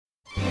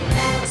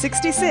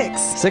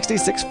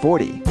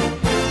6640.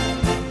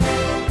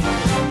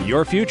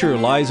 Your future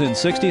lies in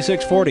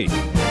 6640.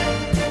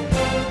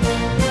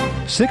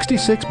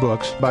 66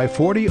 books by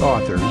 40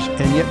 authors,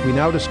 and yet we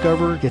now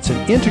discover it's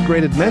an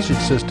integrated message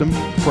system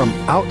from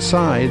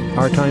outside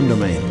our time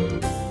domain.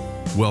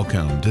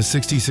 Welcome to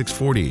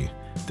 6640,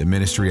 the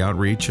ministry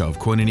outreach of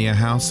Koinonia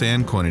House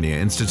and Koinonia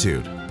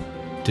Institute.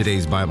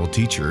 Today's Bible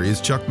teacher is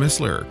Chuck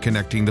Missler,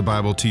 connecting the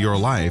Bible to your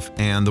life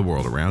and the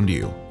world around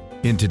you.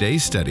 In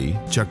today's study,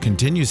 Chuck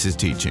continues his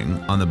teaching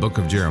on the book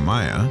of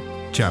Jeremiah,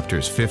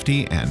 chapters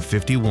 50 and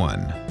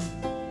 51.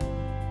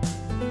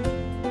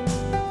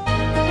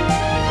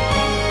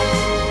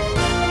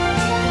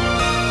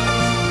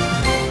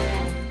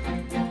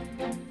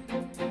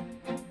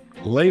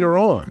 Later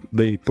on,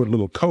 they put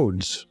little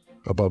codes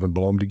above and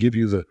below them to give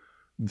you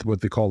what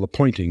they call the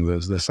pointing,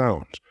 the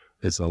sounds.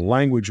 It's a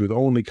language with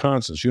only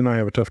consonants. You and I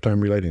have a tough time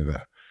relating to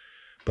that.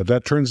 But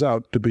that turns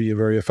out to be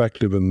very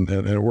effective, and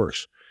it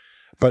works.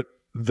 But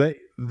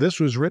this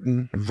was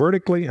written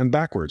vertically and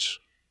backwards,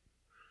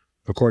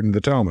 according to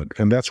the Talmud.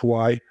 And that's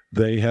why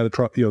they had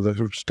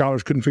the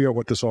scholars couldn't figure out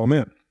what this all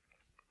meant.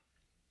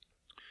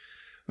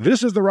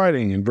 This is the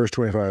writing in verse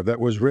 25 that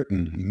was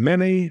written,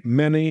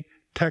 many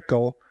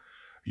tekel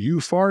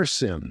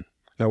upharsin.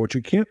 Now, what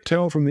you can't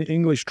tell from the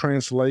English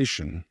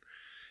translation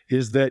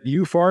is that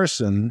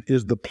upharsin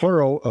is the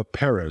plural of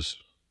Perez.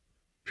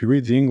 If you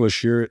read the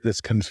English here, it's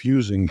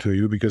confusing to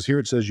you because here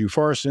it says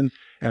upharsin,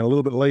 and a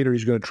little bit later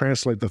he's going to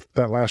translate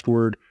that last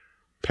word,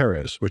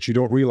 Perez. What you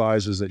don't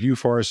realize is that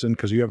upharsin,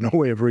 because you have no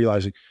way of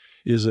realizing,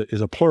 is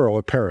a plural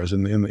of Perez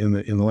in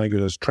the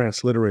language that's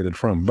transliterated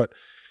from. But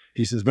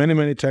he says,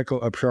 many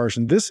tekel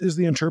upharsin. This is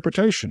the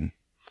interpretation.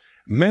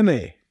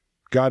 Mene,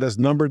 God has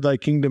numbered thy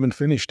kingdom and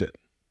finished it.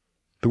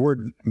 The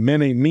word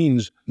mene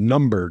means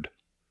numbered.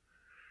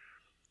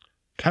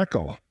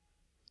 Tekel,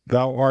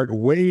 thou art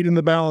weighed in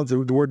the balance.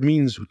 The word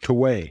means to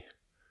weigh.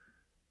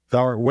 Thou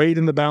art weighed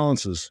in the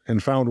balances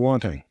and found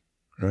wanting,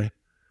 right?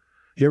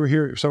 You ever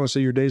hear someone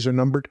say your days are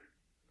numbered?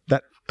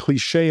 That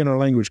cliche in our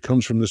language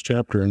comes from this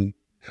chapter in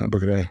the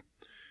book of Daniel.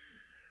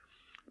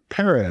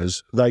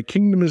 Perez, thy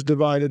kingdom is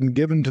divided and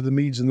given to the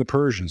Medes and the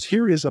Persians.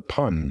 Here is a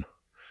pun.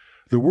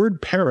 The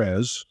word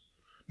Perez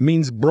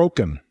means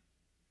broken.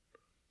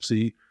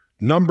 See,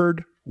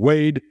 numbered,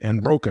 weighed,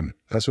 and broken.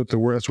 That's the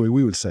way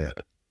we would say it.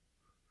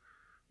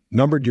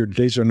 Numbered, your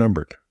days are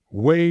numbered.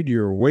 Weighed,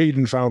 you're weighed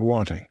and found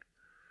wanting.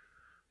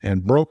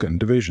 And broken,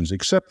 divisions,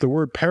 except the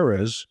word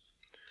Perez,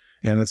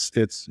 and it's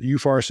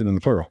upharsin in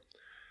the plural.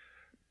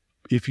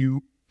 If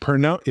you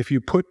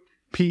put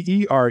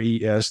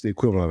P-E-R-E-S, the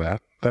equivalent of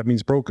that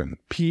means broken.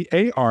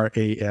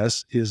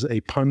 P-A-R-A-S is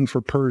a pun for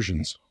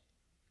Persians.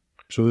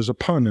 So there's a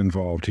pun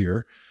involved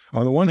here.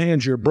 On the one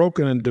hand, you're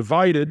broken and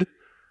divided.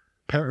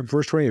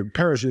 Verse 20,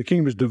 Perez, the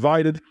kingdom is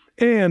divided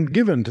and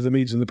given to the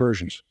Medes and the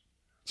Persians.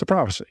 It's a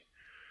prophecy.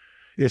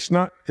 It's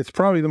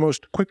probably the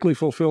most quickly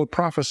fulfilled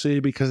prophecy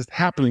because it's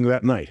happening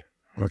that night.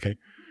 Okay.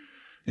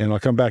 And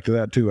I'll come back to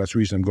that too. That's the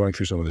reason I'm going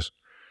through some of this.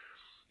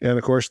 And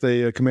of course,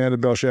 they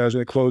commanded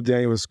Belshazzar to clothe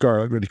Daniel with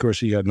scarlet, but of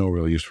course he had no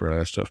real use for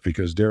that stuff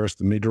because Darius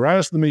the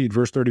Mede,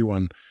 verse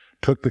 31,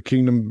 took the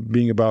kingdom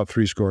being about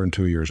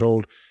 62 years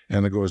old,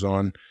 and it goes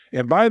on.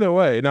 And by the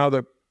way, now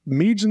the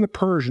Medes and the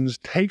Persians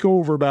take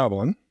over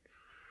Babylon,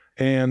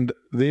 and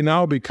they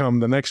now become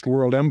the next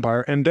world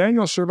empire, and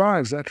Daniel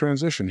survives that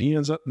transition. He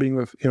ends up being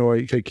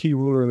a key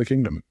ruler in the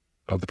kingdom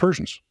of the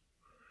Persians.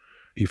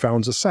 He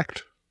founds a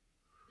sect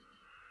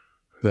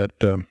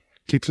that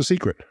keeps a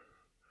secret.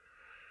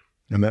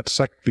 And that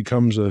sect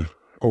becomes,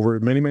 over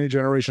many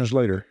generations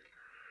later,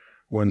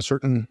 when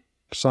certain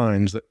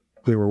signs that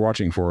they were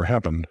watching for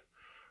happened,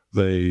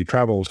 they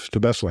traveled to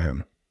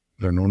Bethlehem.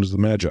 They're known as the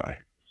Magi.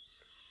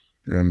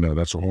 And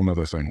that's a whole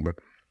other thing. But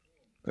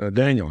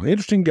Daniel,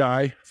 interesting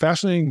guy,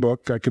 fascinating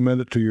book. I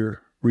commend it to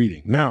your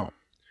reading. Now,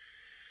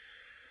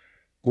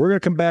 we're going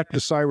to come back to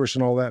Cyrus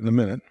and all that in a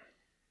minute.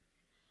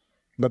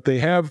 But they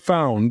have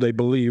found, they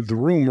believe, the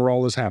room where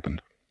all this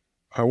happened.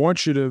 I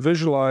want you to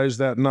visualize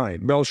that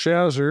night.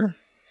 Belshazzar,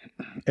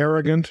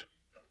 arrogant,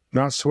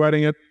 not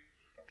sweating it,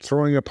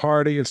 throwing a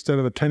party instead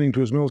of attending to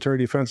his military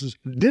defenses,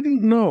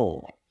 didn't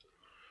know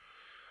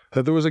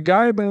that there was a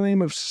guy by the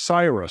name of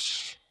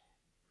Cyrus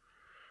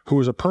who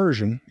was a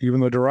Persian,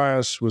 even though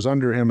Darius was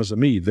under him as a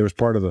Mede. They was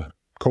part of the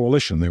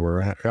coalition. They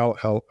were an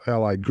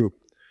allied group.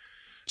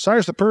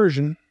 Cyrus the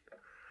Persian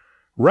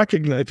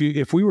recognized,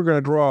 if we were going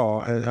to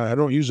draw, I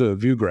don't use a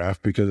view graph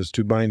because it's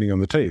too binding on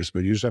the tapes,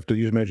 but you just have to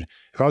imagine.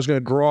 If I was going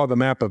to draw the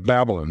map of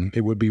Babylon,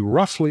 it would be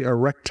roughly a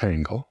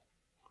rectangle,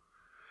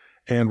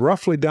 and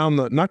roughly down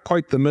not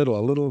quite the middle,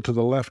 a little to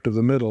the left of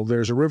the middle,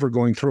 there's a river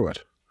going through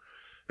it.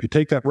 If you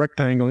take that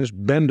rectangle and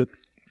just bend it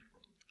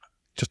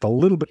just a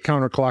little bit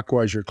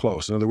counterclockwise, you're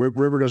close. Now, the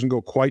river doesn't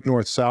go quite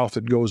north-south.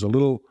 It goes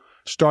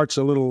starts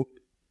a little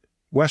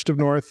west of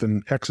north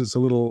and exits a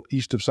little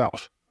east of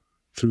south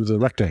through the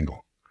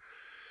rectangle.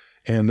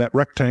 And that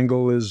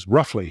rectangle is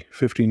roughly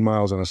 15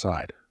 miles on a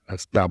side.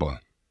 That's Babylon.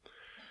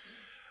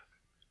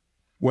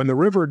 When the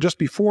river, just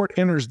before it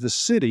enters the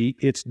city,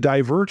 it's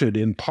diverted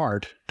in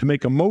part to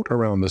make a moat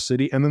around the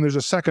city, and then there's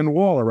a second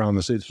wall around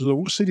the city. So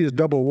the city is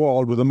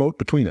double-walled with a moat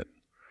between it,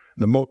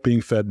 the moat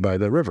being fed by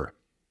the river.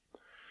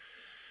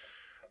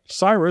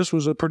 Cyrus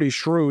was a pretty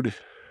shrewd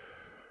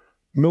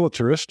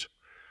militarist.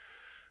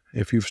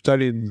 If you've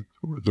studied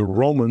the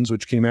Romans,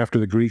 which came after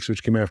the Greeks,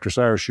 which came after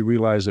Cyrus, you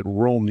realize that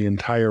Rome, the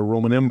entire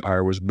Roman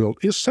Empire, was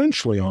built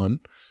essentially on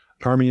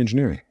army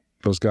engineering.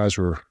 Those guys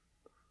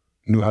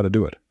knew how to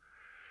do it.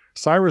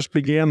 Cyrus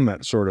began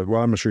that sort of,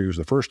 well, I'm not sure he was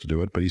the first to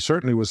do it, but he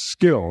certainly was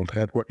skilled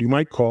at what you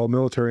might call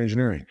military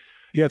engineering.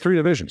 He had 3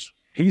 divisions.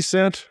 He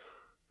sent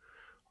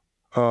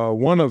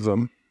one of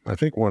them, I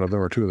think one of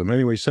them or 2 of them,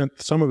 anyway,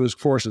 sent some of his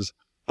forces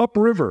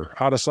upriver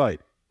out of sight,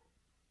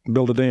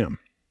 build a dam.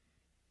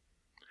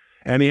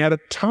 And he had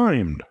it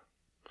timed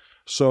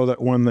so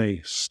that when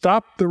they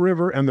stopped the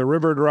river and the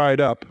river dried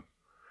up,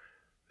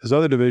 his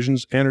other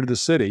divisions entered the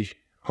city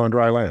on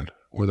dry land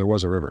where there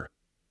was a river.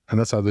 And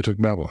that's how they took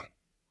Babylon.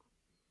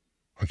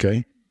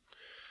 Okay?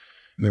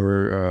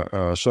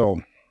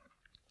 So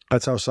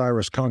that's how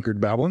Cyrus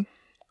conquered Babylon.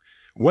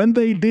 When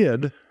they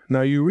did,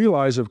 now you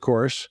realize, of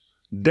course,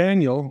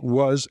 Daniel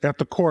was at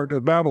the court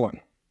of Babylon.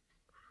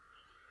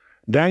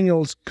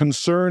 Daniel's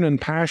concern and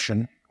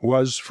passion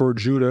was for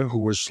Judah, who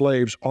were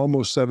slaves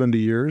almost 70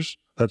 years.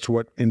 That's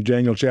what in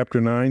Daniel chapter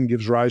 9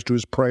 gives rise to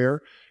his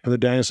prayer and the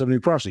Daniel 70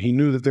 prophecy. He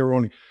knew that they were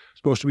only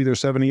supposed to be there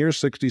 70 years,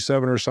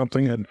 67 or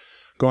something had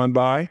gone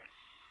by.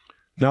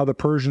 Now the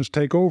Persians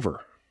take over.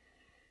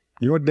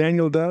 You know what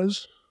Daniel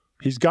does?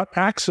 He's got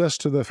access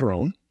to the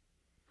throne.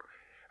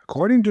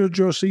 According to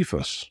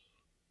Josephus,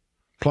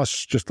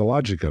 plus just the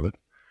logic of it,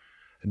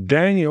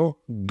 Daniel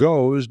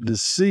goes to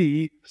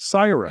see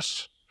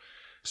Cyrus.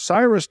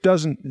 Cyrus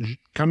doesn't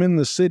come in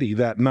the city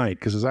that night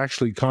because it's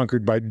actually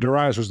conquered by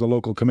Darius, was the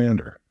local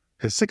commander.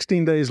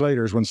 16 days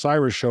later is when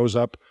Cyrus shows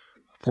up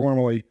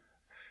formally.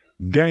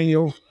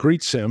 Daniel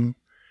greets him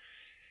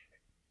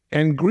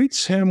and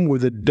greets him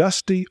with a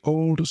dusty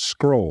old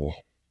scroll,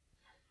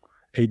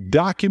 a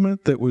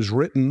document that was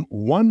written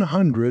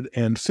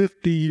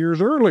 150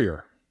 years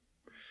earlier.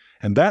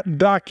 And that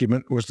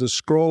document was the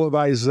scroll of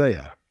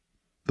Isaiah,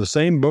 the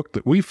same book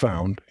that we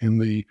found in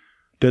the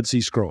Dead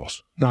Sea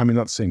Scrolls. No, I mean,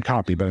 not the same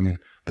copy, but I mean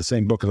the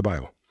same book of the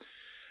Bible.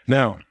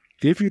 Now,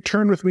 if you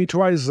turn with me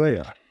to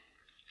Isaiah,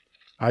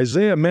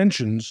 Isaiah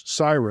mentions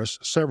Cyrus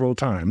several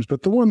times,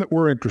 but the one that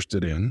we're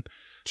interested in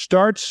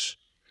starts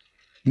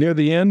near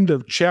the end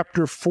of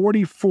chapter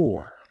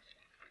 44.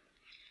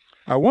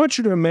 I want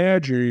you to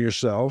imagine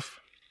yourself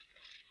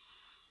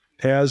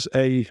as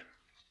a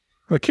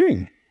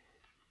king.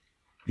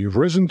 You've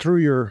risen through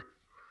your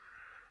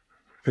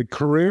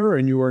career,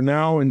 and you are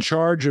now in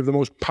charge of the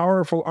most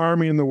powerful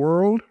army in the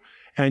world,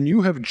 and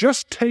you have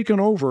just taken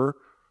over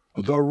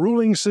the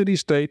ruling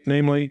city-state,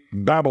 namely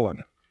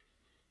Babylon.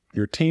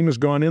 Your team has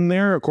gone in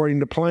there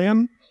according to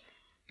plan.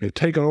 They've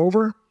taken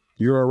over.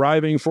 You're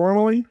arriving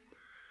formally,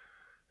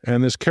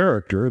 and this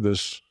character,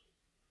 this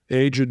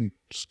aged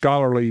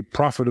scholarly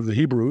prophet of the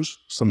Hebrews,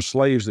 some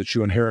slaves that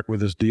you inherit with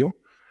this deal,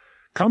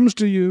 comes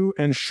to you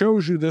and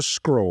shows you this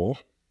scroll,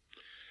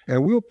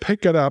 and we'll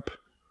pick it up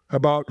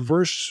about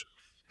verse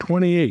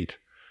 28,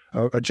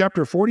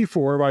 chapter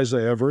 44 of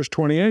Isaiah, verse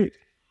 28.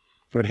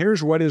 But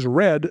here's what is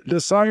read to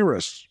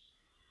Cyrus.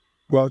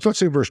 Well, let's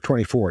say verse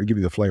 24 to give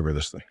you the flavor of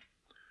this thing.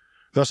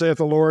 Thus saith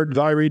the Lord,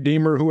 thy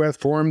Redeemer, who hath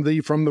formed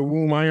thee from the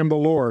womb. I am the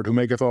Lord, who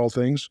maketh all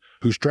things,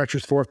 who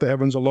stretcheth forth the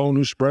heavens alone,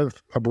 who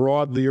spreadeth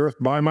abroad the earth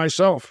by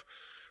myself,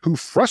 who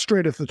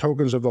frustrateth the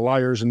tokens of the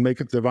liars, and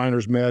maketh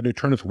diviners mad, who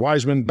turneth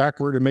wise men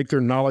backward, and make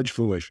their knowledge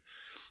foolish,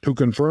 who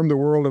confirm the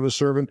world of his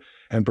servant,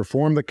 and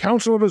perform the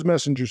counsel of his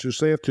messengers, who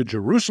saith to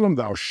Jerusalem,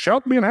 thou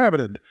shalt be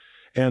inhabited,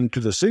 and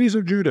to the cities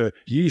of Judah,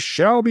 ye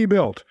shall be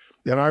built,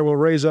 and I will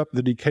raise up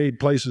the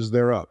decayed places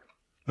thereof.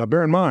 Now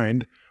bear in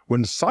mind,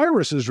 when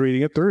Cyrus is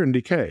reading it, they're in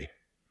decay.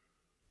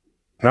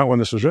 Not when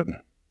this was written.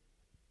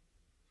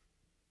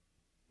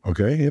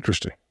 Okay,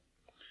 interesting.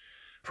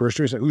 Verse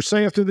 3 says, who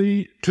saith to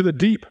the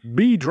deep,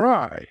 be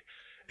dry,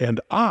 and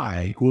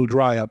I will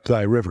dry up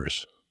thy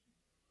rivers.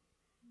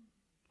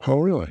 Oh,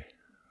 really?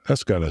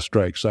 That's got to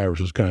strike Cyrus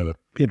as kind of an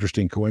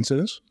interesting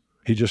coincidence.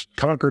 He just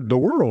conquered the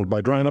world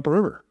by drying up a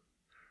river.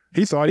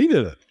 He thought he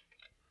did it.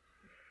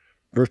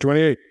 Verse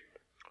 28,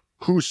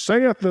 who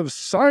saith of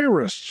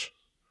Cyrus,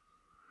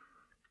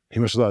 he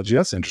must have thought, gee,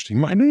 that's interesting.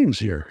 My name's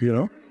here, you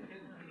know.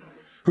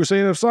 Who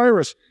saith of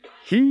Cyrus,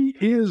 he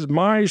is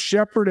my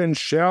shepherd and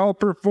shall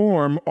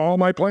perform all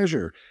my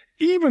pleasure.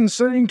 Even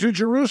saying to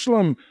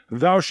Jerusalem,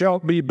 thou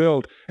shalt be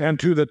built, and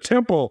to the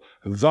temple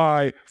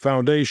thy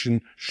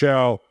foundation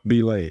shall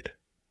be laid.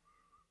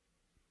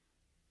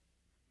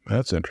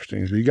 That's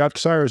interesting. So you got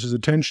Cyrus's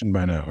attention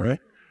by now, right?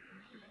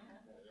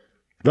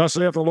 Thus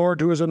saith the Lord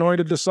to his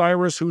anointed, to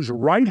Cyrus, whose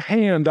right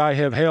hand I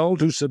have held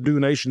to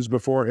subdue nations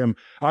before him.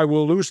 I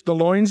will loose the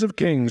loins of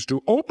kings,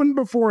 to open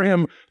before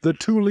him the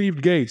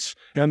two-leaved gates,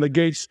 and the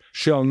gates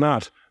shall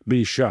not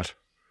be shut.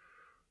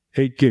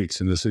 8 gates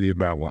in the city of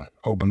Babylon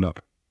opened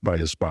up by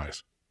his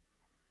spies.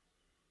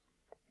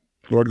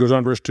 Lord goes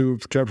on, verse 2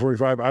 of chapter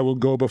 45, I will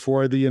go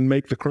before thee and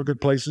make the crooked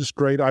places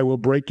straight. I will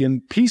break in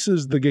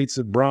pieces the gates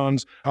of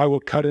bronze. I will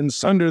cut in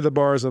sunder the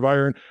bars of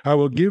iron. I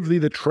will give thee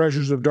the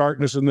treasures of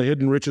darkness and the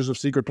hidden riches of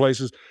secret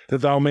places, that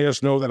thou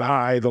mayest know that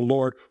I, the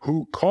Lord,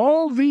 who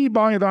called thee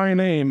by thy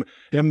name,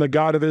 am the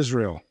God of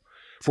Israel.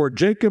 For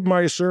Jacob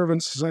my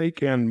servant's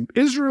sake and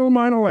Israel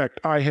mine elect,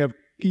 I have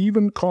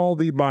even called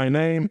thee by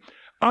name.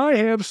 I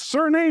have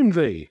surnamed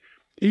thee,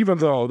 even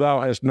though thou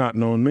hast not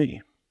known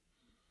me.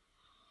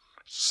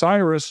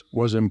 Cyrus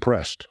was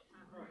impressed.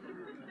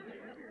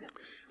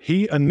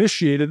 He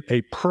initiated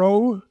a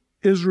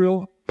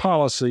pro-Israel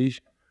policy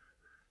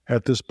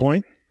at this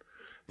point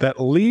that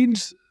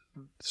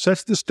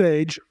sets the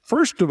stage,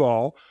 first of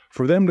all,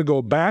 for them to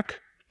go back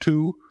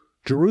to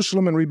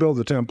Jerusalem and rebuild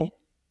the temple.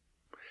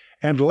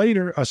 And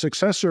later, a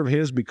successor of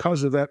his,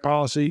 because of that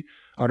policy,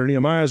 under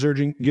Nehemiah's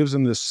urging, gives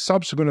them the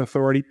subsequent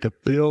authority to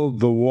build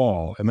the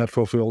wall. And that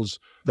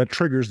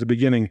triggers the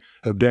beginning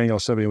of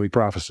Daniel's 70-week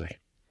prophecy.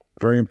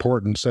 Very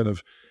important set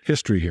of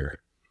history here.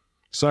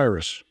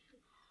 Cyrus.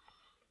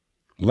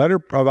 Letter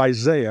of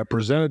Isaiah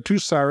presented to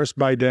Cyrus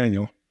by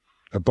Daniel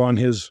upon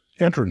his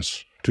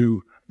entrance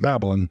to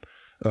Babylon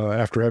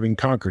after having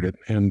conquered it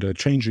and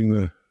changing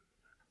the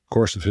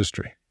course of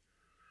history,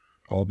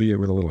 albeit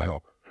with a little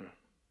help.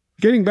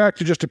 Getting back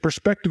to just a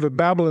perspective of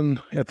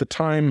Babylon at the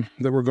time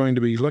that we're going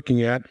to be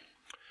looking at,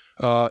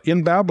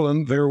 in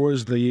Babylon there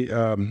was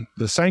the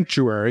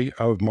sanctuary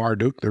of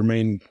Marduk, their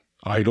main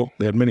idol.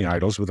 They had many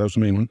idols, but that was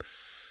the main one.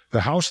 The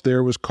house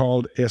there was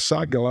called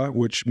Esagila,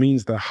 which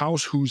means the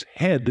house whose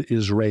head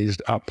is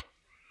raised up.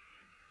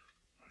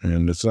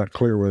 And it's not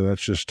clear whether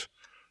that's just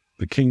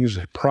the king's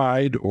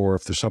pride or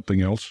if there's something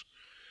else.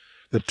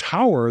 The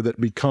tower that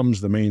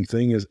becomes the main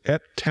thing is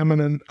Et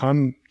Temenon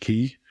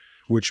Anki,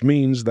 which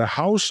means the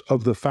house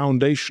of the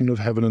foundation of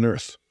heaven and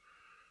earth.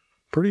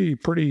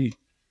 Pretty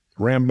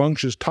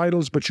rambunctious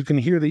titles, but you can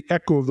hear the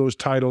echo of those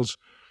titles.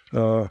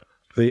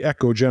 They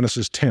echo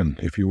Genesis 10,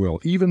 if you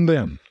will, even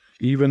then,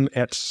 even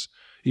in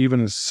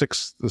the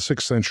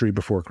 6th century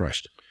before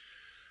Christ.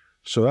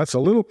 So that's a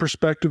little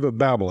perspective of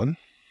Babylon.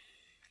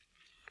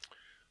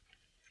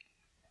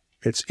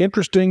 It's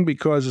interesting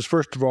because it's,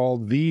 first of all,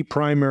 the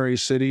primary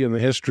city in the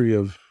history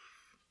of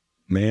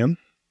man.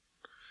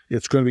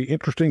 It's going to be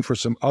interesting for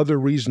some other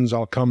reasons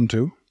I'll come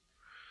to.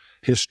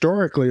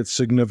 Historically, it's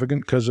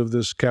significant because of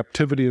this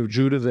captivity of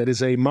Judah that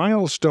is a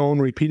milestone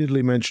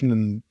repeatedly mentioned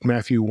in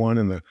Matthew 1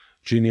 in the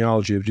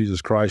genealogy of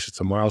Jesus Christ. It's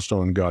a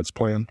milestone in God's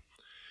plan.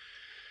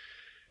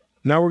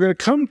 Now we're going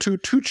to come to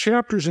 2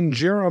 chapters in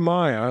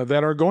Jeremiah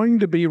that are going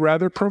to be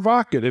rather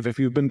provocative if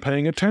you've been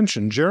paying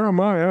attention.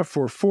 Jeremiah,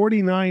 for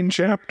 49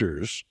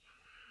 chapters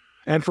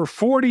and for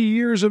 40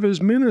 years of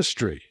his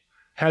ministry,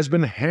 has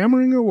been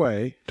hammering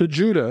away to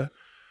Judah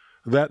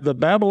that the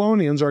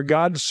Babylonians are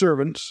God's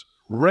servants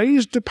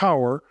raised to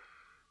power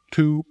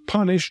to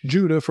punish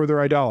Judah for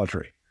their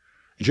idolatry.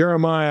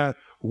 Jeremiah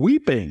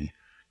weeping,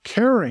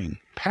 caring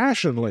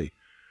passionately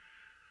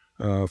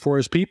for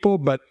his people,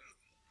 but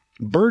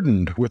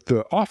burdened with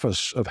the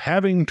office of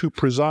having to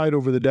preside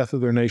over the death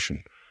of their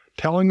nation,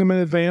 telling them in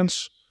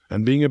advance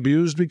and being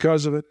abused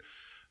because of it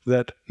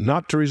that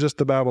not to resist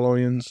the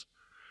Babylonians,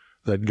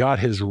 that God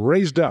has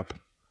raised up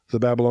the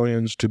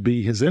Babylonians to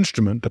be his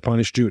instrument to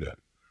punish Judah.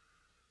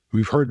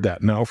 We've heard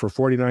that now for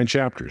 49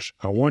 chapters.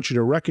 I want you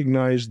to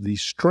recognize the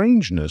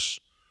strangeness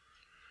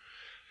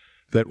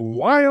that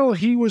while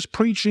he was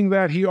preaching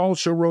that, he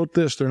also wrote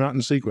this. They're not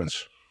in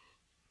sequence.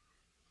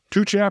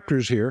 2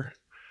 chapters here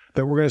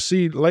that we're going to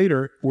see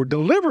later were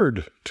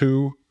delivered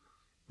to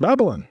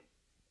Babylon.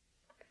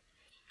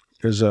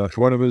 There's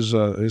one of his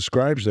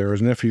scribes there,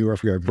 his nephew, I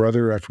forgot,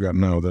 brother, I forgot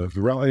now.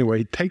 Anyway,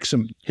 he takes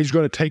him. He's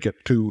going to take it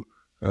to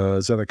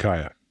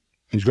Zedekiah.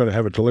 He's going to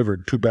have it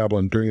delivered to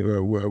Babylon during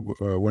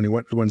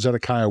when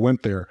Zedekiah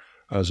went there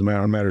as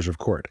on matters of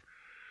court.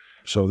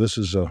 So this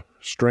is a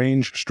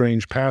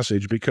strange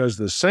passage because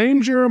the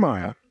same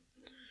Jeremiah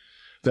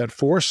that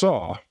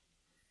foresaw,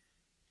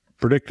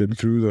 predicted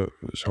through the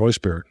Holy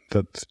Spirit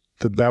that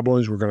the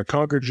Babylonians were going to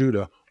conquer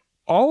Judah,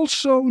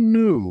 also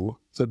knew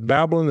that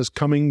Babylon is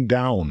coming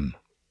down,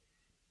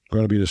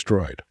 going to be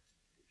destroyed.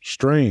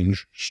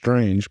 Strange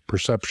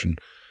perception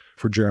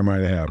for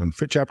Jeremiah to have. And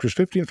chapters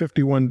 50 and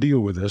 51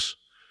 deal with this.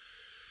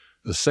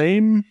 The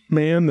same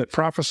man that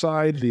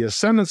prophesied the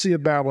ascendancy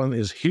of Babylon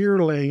is here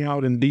laying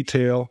out in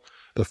detail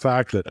the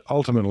fact that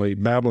ultimately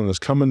Babylon is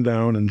coming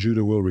down and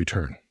Judah will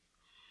return.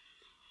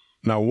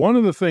 Now, one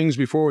of the things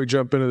before we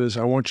jump into this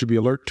I want you to be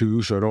alert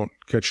to so I don't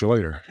catch you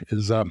later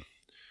is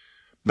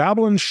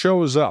Babylon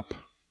shows up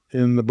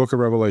in the book of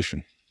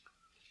Revelation.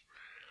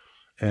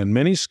 And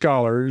many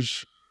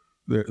scholars,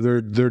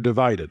 they're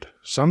divided.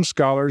 Some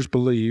scholars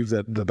believe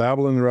that the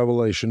Babylon in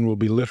Revelation will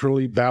be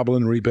literally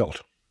Babylon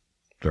rebuilt.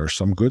 There are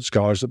some good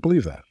scholars that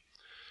believe that.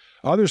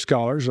 Other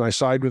scholars, and I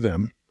side with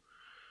them,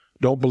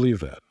 don't believe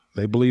that.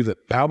 They believe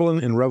that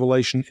Babylon in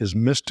Revelation is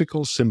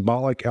mystical,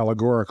 symbolic,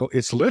 allegorical.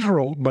 It's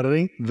literal, but it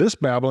ain't this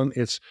Babylon.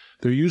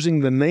 They're using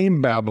the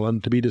name Babylon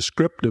to be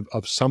descriptive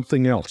of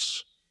something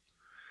else.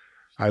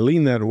 I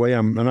lean that way.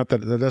 I'm not that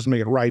doesn't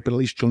make it right, but at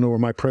least you'll know where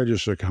my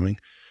prejudices are coming,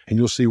 and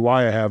you'll see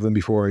why I have them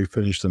before I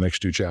finish the next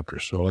two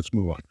chapters. So let's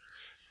move on.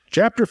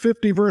 Chapter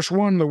 50, verse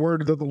 1, the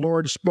word that the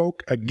Lord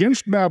spoke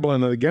against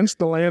Babylon and against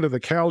the land of the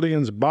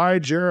Chaldeans by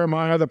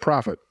Jeremiah the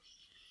prophet.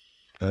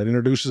 That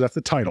introduces, that's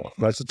the title.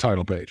 That's the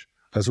title page.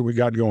 That's what we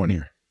got going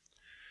here.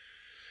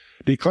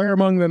 Declare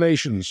among the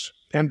nations,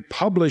 and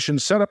publish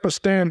and set up a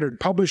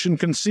standard, publish and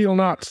conceal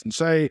not, and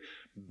say,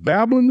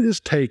 Babylon is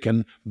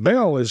taken,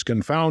 Bel is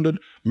confounded,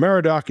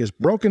 Merodach is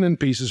broken in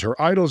pieces,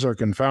 her idols are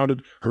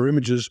confounded, her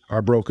images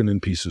are broken in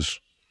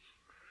pieces.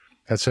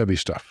 That's heavy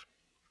stuff.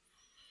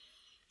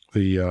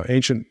 The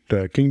ancient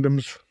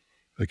kingdoms,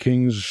 the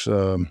kings,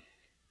 their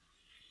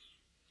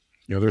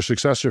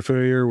successor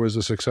failure was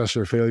the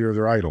successor failure of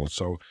their idols.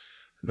 So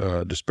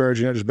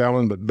disparaging not just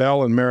Babylon, but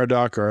Bel and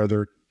Merodach are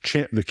the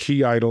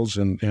key idols,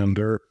 and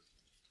they're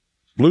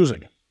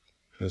losing.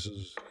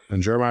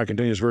 And Jeremiah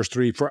continues, verse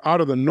 3, For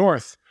out of the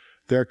north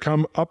there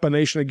come up a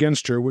nation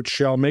against her, which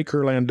shall make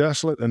her land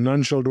desolate, and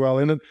none shall dwell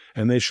in it,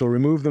 and they shall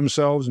remove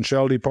themselves and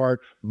shall depart,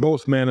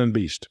 both man and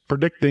beast,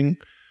 predicting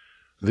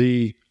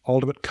the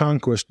ultimate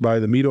conquest by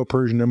the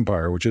Medo-Persian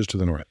Empire, which is to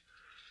the north.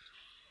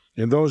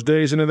 In those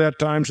days and in that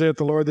time, saith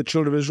the Lord, the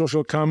children of Israel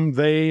shall come,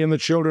 they and the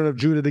children of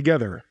Judah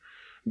together,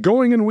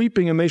 going and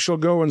weeping, and they shall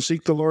go and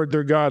seek the Lord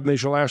their God, and they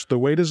shall ask the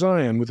way to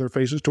Zion with their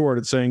faces toward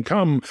it, saying,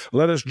 Come,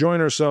 let us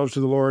join ourselves to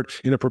the Lord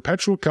in a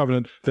perpetual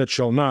covenant that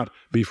shall not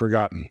be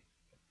forgotten.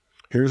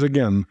 Here's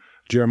again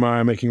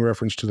Jeremiah making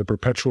reference to the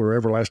perpetual or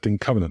everlasting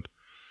covenant,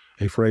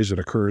 a phrase that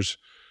occurs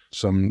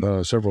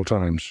several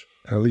times,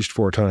 at least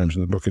 4 times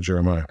in the book of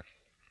Jeremiah.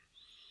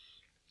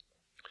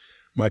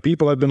 My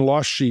people have been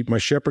lost sheep. My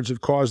shepherds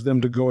have caused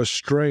them to go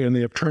astray, and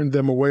they have turned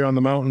them away on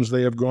the mountains.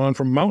 They have gone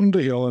from mountain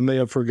to hill, and they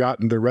have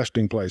forgotten their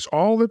resting place.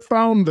 All that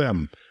found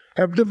them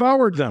have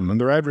devoured them.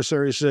 And their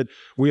adversaries said,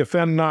 We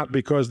offend not,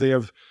 because they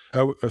have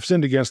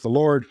sinned against the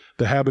Lord,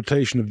 the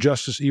habitation of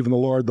justice, even the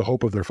Lord, the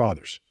hope of their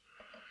fathers.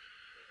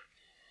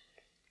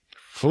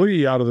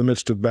 Flee out of the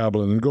midst of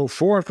Babylon, and go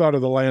forth out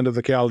of the land of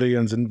the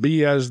Chaldeans, and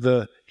be as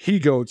the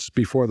he-goats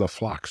before the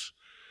flocks.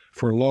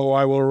 For lo,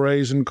 I will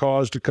raise and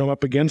cause to come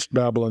up against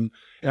Babylon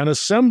an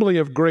assembly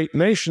of great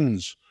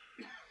nations,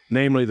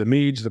 namely the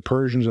Medes, the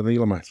Persians, and the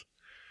Elamites.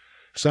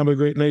 Assembly of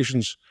great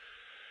nations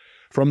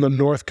from the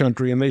north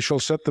country, and they shall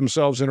set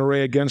themselves in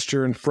array against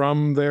her, and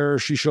from there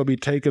she shall be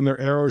taken.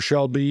 Their arrows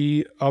shall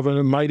be of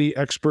a mighty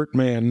expert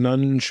man.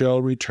 None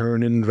shall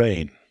return in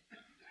vain.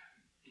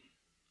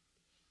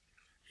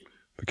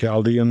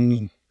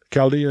 The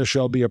Chaldea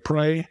shall be a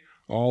prey.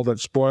 All that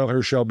spoil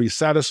her shall be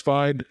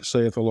satisfied,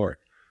 saith the Lord.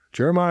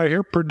 Jeremiah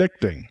here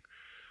predicting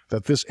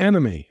that this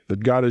enemy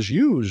that God has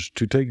used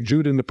to take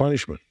Judah into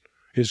punishment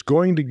is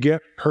going to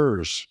get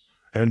hers,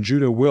 and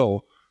Judah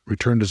will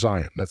return to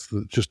Zion. That's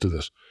the gist of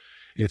this.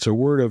 It's a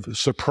word of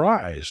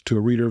surprise to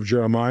a reader of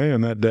Jeremiah in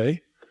that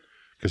day,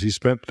 because he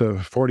spent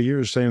 40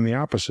 years saying the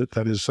opposite.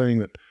 That is saying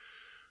that,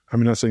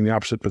 not saying the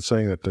opposite, but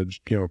saying that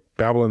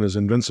Babylon is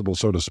invincible,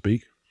 so to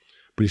speak.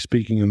 But he's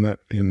speaking in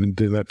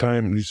that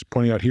time, and he's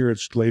pointing out here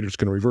it's going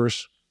to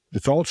reverse.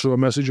 It's also a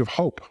message of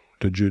hope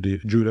to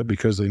Judah,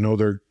 because they know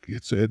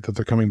that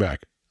they're coming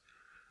back.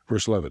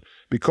 Verse 11,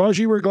 Because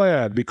ye were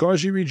glad,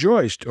 because ye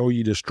rejoiced, O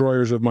ye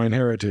destroyers of mine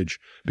heritage,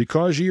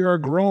 because ye are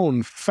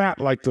grown fat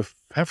like the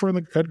heifer in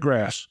the fed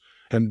grass,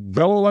 and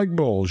bellow like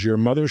bulls, your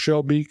mother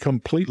shall be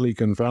completely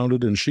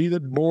confounded, and she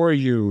that bore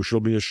you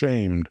shall be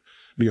ashamed.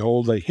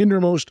 Behold, the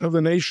hindermost of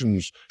the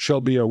nations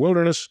shall be a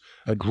wilderness,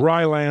 a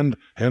dry land,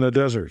 and a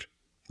desert.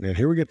 And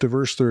here we get to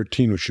verse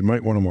 13, which you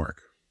might want to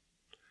mark.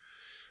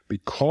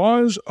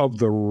 Because of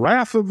the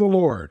wrath of the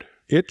Lord,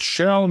 it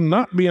shall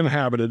not be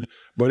inhabited,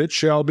 but it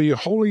shall be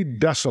wholly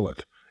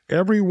desolate.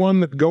 Every one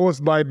that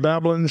goeth by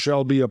Babylon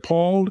shall be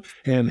appalled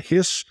and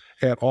hiss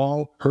at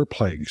all her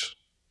plagues.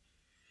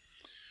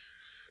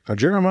 Now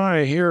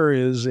Jeremiah here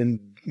is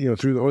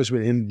through the Holy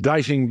Spirit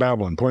indicting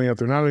Babylon, pointing out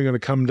they're not only going to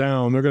come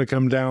down, they're going to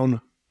come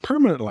down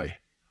permanently.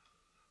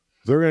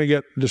 They're going to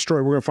get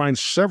destroyed. We're going to find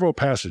several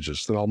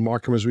passages that I'll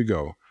mark them as we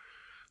go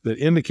that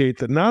indicate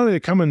that not only are they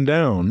coming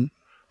down,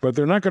 but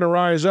they're not going to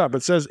rise up.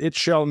 It says, it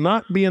shall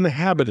not be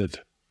inhabited.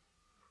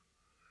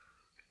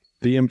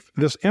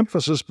 This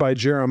emphasis by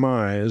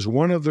Jeremiah is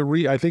one of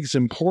I think it's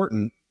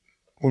important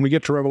when we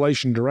get to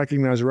Revelation to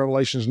recognize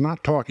Revelation is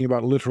not talking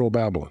about literal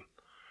Babylon.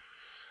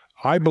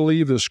 I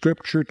believe the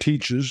Scripture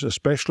teaches,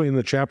 especially in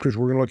the chapters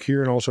we're going to look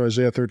here, and also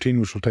Isaiah 13,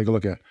 which we'll take a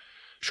look at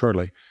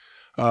shortly,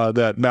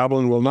 that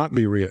Babylon will not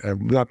be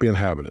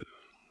inhabited.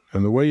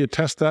 And the way you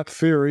test that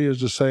theory is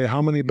to say,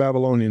 how many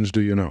Babylonians do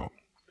you know?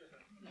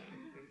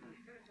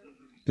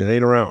 It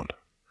ain't around.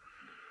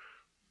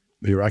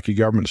 The Iraqi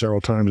government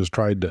several times has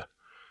tried to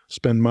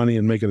spend money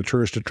and make it a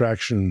tourist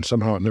attraction, and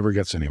somehow it never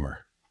gets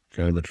anywhere.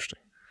 Kind of interesting.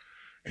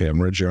 Okay, I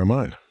haven't read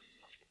Jeremiah.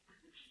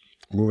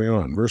 Moving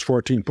on. Verse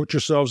 14, Put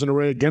yourselves in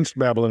array against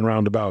Babylon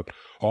round about,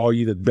 all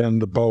ye that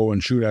bend the bow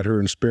and shoot at her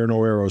and spare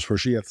no arrows, for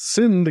she hath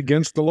sinned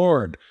against the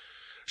Lord.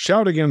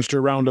 Shout against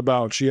her round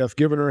about, she hath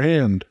given her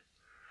hand.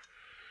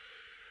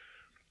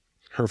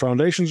 Her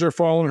foundations are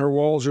fallen, her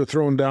walls are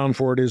thrown down,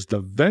 for it is the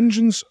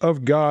vengeance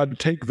of God.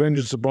 Take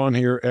vengeance upon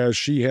her, as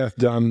she hath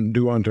done,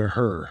 do unto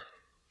her.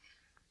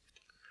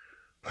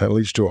 That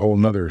leads to a whole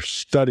nother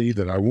study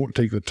that I won't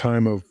take the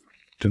time of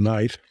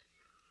tonight,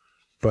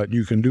 but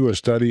you can do a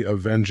study of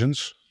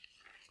vengeance.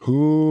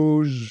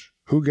 Who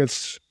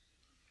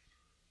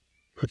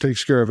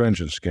takes care of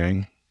vengeance,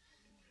 gang?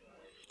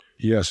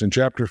 Yes, in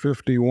chapter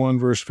 51,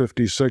 verse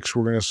 56,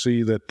 we're going to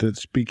see that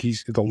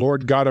he's the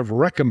Lord God of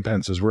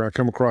recompenses. We're going to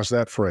come across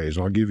that phrase.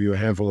 I'll give you a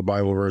handful of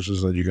Bible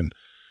verses that you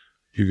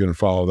can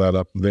follow that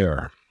up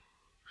there.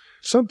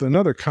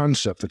 Another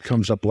concept that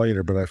comes up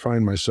later, but I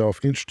find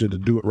myself interested to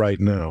do it right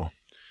now.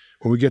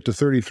 When we get to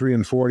 33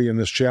 and 40 in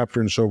this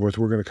chapter and so forth,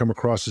 we're going to come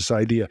across this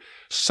idea.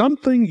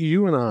 Something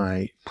you and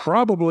I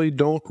probably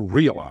don't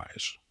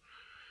realize.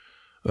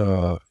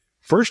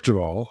 First of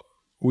all,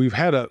 we've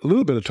had a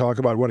little bit of talk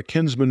about what a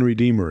kinsman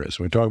redeemer is.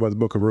 When we talk about the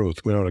book of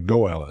Ruth, we know what a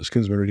Goel is,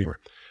 kinsman redeemer.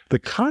 The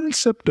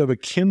concept of a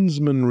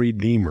kinsman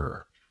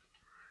redeemer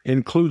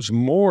includes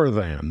more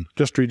than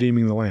just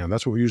redeeming the land.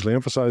 That's what we usually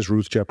emphasize,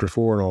 Ruth chapter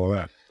 4 and all of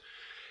that.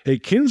 A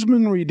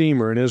kinsman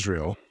redeemer in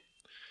Israel,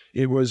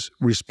 it was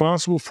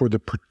responsible for the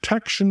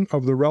protection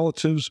of the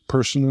relative's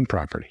person and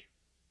property.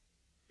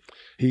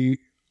 He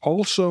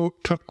also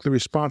took the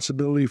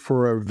responsibility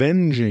for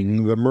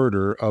avenging the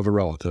murder of a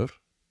relative.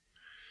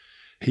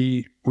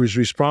 He was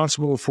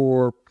responsible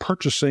for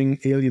purchasing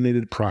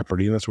alienated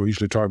property, and that's what we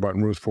usually talk about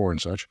in Ruth 4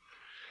 and such.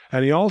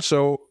 And he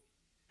also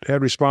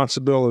had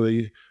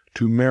responsibility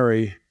to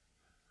marry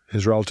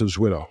his relative's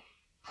widow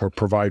or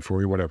provide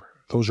for her, whatever.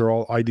 Those are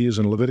all ideas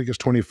in Leviticus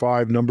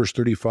 25, Numbers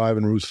 35,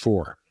 and Ruth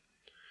 4.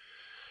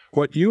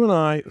 What you and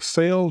I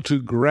fail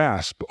to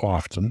grasp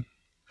often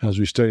as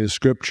we study the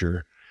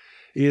Scripture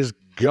is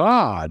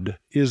God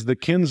is the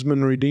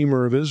kinsman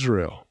redeemer of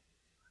Israel.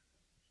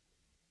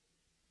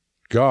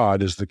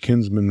 God is the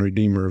kinsman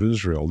redeemer of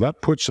Israel.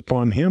 That puts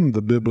upon him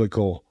the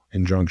biblical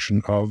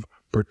injunction of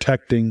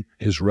protecting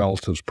his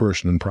relative's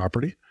person and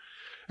property,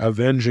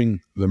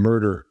 avenging the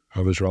murder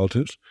of his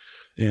relatives,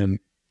 and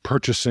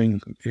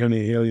purchasing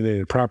any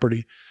alienated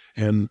property,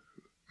 and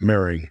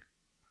marrying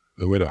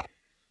the widow.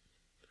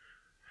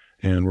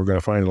 And we're going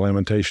to find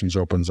Lamentations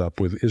opens up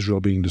with Israel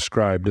being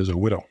described as a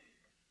widow.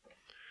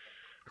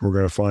 We're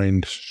going to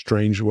find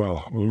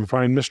we'll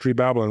find Mystery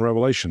Babylon in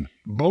Revelation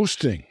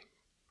boasting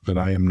that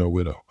I am no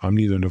widow. I'm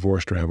neither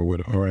divorced or have a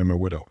widow, or I am a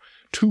widow.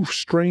 Two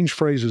strange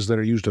phrases that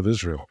are used of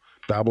Israel.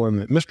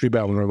 Mystery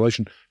Babylon in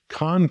Revelation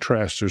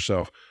contrasts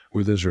herself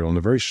with Israel in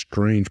a very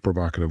strange,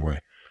 provocative way.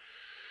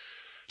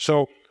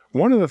 So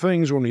one of the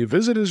things when we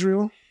visit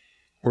Israel,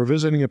 we're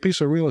visiting a piece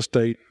of real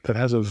estate that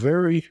has a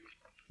very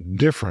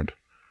different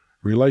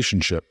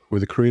relationship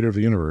with the creator of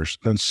the universe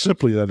than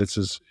simply that it's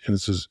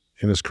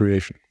in his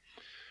creation.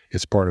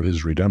 It's part of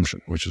his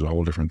redemption, which is a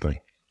whole different thing.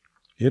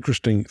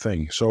 Interesting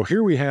thing. So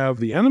here we have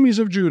the enemies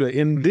of Judah.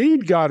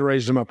 Indeed, God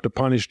raised them up to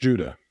punish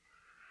Judah,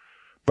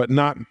 but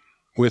not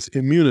with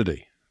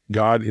immunity.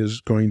 God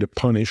is going to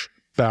punish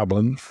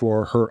Babylon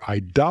for her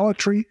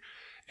idolatry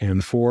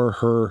and for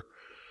her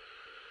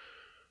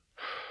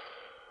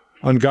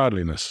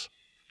ungodliness.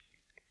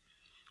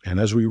 And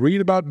as we read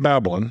about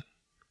Babylon,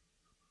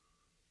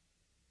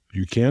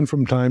 you can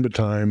from time to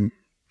time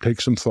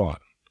take some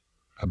thought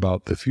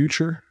about the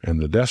future and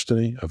the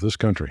destiny of this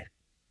country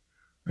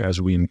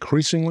as we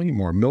increasingly,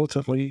 more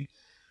militantly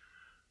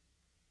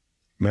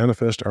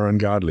manifest our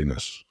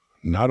ungodliness,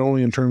 not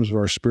only in terms of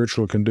our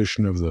spiritual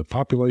condition of the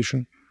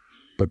population,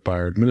 but by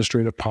our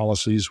administrative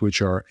policies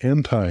which are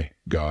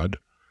anti-God,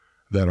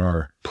 that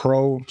are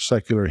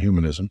pro-secular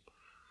humanism.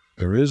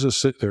 There is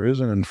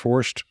an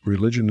enforced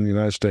religion in the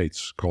United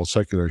States called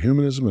secular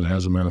humanism. It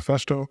has a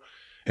manifesto,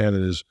 and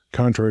it is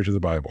contrary to the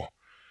Bible.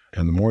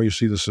 And the more you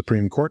see the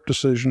Supreme Court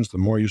decisions, the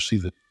more you see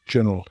the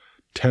general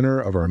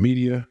tenor of our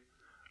media,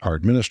 our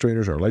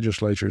administrators, our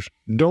legislatures.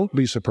 Don't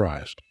be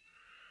surprised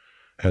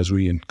as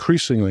we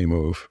increasingly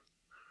move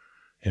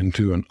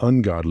into an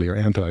ungodly or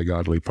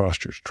anti-godly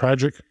posture. It's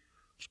tragic,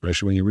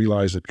 especially when you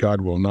realize that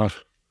God will not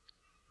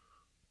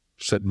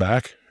sit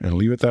back and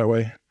leave it that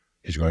way.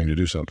 He's going to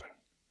do something.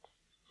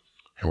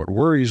 And what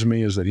worries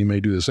me is that he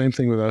may do the same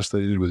thing with us that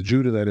he did with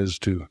Judah, that is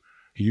to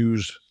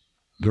use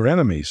their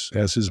enemies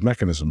as his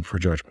mechanism for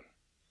judgment.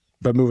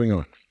 But moving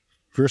on.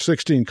 Verse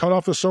 16, cut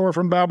off the sower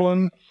from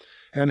Babylon,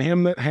 and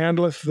him that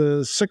handleth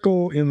the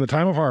sickle in the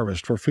time of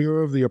harvest. For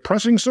fear of the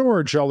oppressing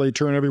sword shall they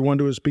turn every one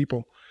to his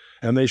people,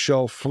 and they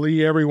shall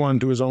flee every one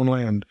to his own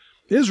land.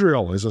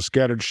 Israel is a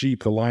scattered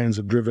sheep, the lions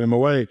have driven him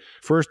away.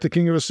 First the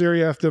king of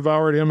Assyria hath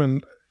devoured him,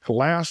 and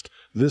last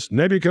this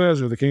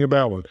Nebuchadnezzar, the king of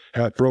Babylon,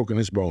 hath broken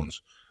his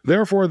bones.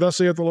 Therefore thus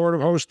saith the Lord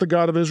of hosts, the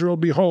God of Israel,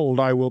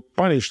 behold, I will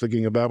punish the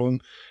king of Babylon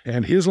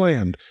and his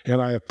land, as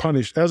I have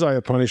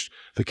punished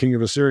the king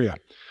of Assyria.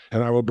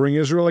 And I will bring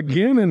Israel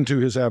again into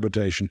his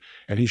habitation,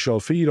 and he shall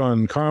feed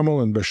on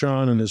Carmel and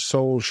Bashan, and his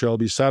soul shall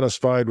be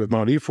satisfied with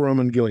Mount Ephraim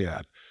and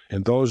Gilead.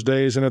 In those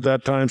days and at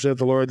that time, saith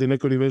the Lord, the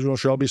iniquity of Israel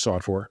shall be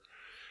sought for,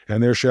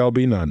 and there shall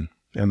be none,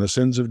 and the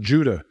sins of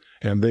Judah,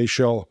 and they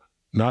shall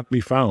not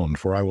be found,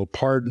 for I will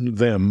pardon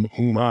them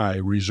whom I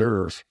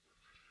reserve.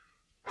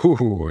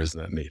 Whoo,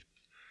 isn't that neat?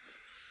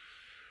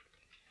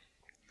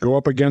 Go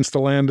up against the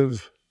land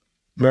of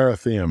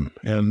Merathaim,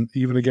 and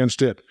even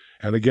against it,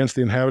 and against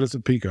the inhabitants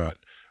of Pekod.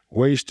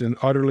 Waste and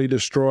utterly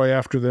destroy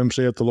after them,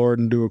 saith the Lord,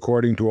 and do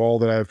according to all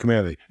that I have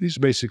commanded thee. These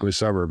are basically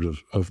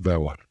suburbs of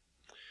Babylon.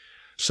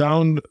 A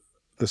sound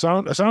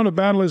of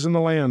battle is in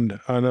the land,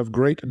 and of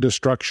great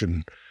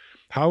destruction.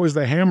 How is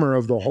the hammer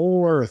of the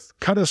whole earth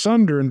cut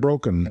asunder and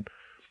broken?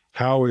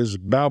 How is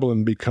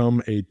Babylon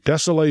become a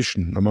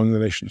desolation among the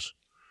nations?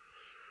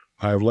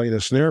 I have laid a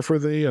snare for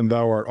thee, and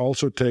thou art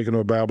also taken,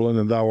 O Babylon,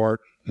 and thou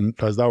art,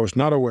 as thou wast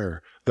not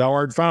aware. Thou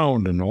art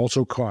found and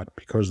also caught,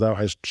 because thou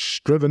hast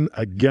striven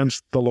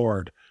against the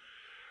Lord.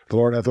 The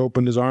Lord hath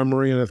opened his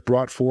armory, and hath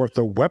brought forth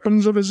the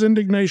weapons of his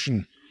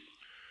indignation.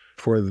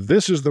 For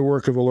this is the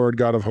work of the Lord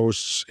God of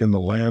hosts in the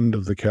land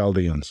of the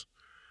Chaldeans.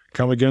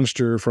 Come against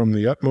her from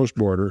the utmost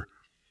border,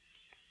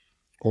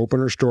 open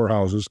her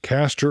storehouses,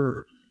 cast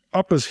her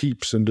up as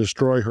heaps, and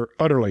destroy her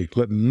utterly.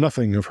 Let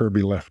nothing of her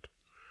be left.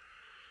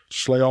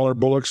 Slay all her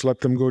bullocks,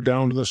 let them go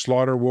down to the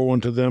slaughter. Woe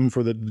unto them,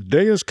 for the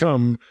day is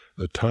come,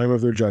 the time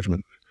of their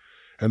judgment.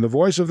 And the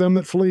voice of them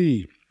that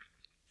flee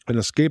and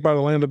escape out of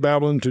the land of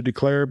Babylon, to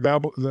declare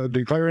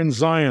in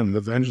Zion the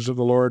vengeance of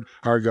the Lord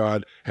our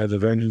God, and the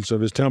vengeance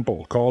of his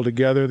temple. Call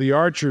together the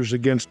archers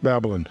against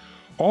Babylon.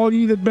 All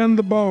ye that bend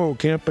the bow,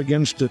 camp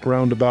against it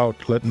round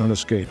about, let none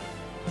escape.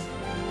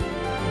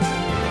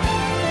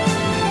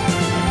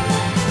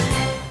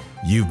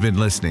 You've been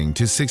listening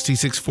to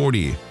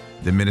 6640,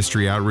 the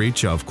ministry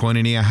outreach of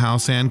Koinonia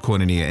House and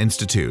Koinonia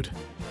Institute.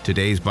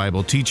 Today's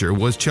Bible teacher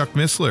was Chuck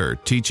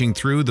Missler, teaching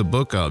through the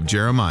book of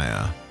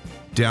Jeremiah.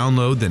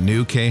 Download the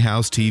new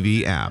K-House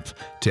TV app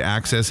to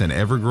access an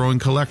ever-growing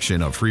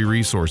collection of free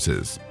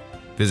resources.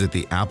 Visit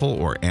the Apple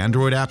or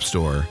Android App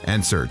Store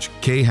and search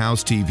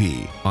K-House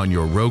TV on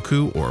your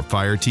Roku or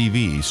Fire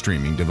TV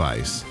streaming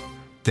device.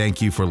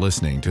 Thank you for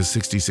listening to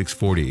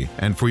 6640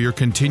 and for your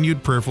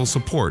continued prayerful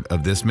support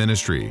of this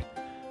ministry.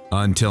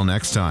 Until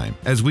next time,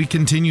 as we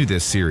continue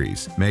this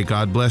series, may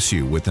God bless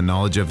you with the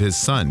knowledge of his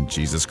Son,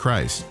 Jesus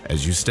Christ,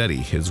 as you study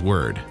his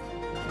Word.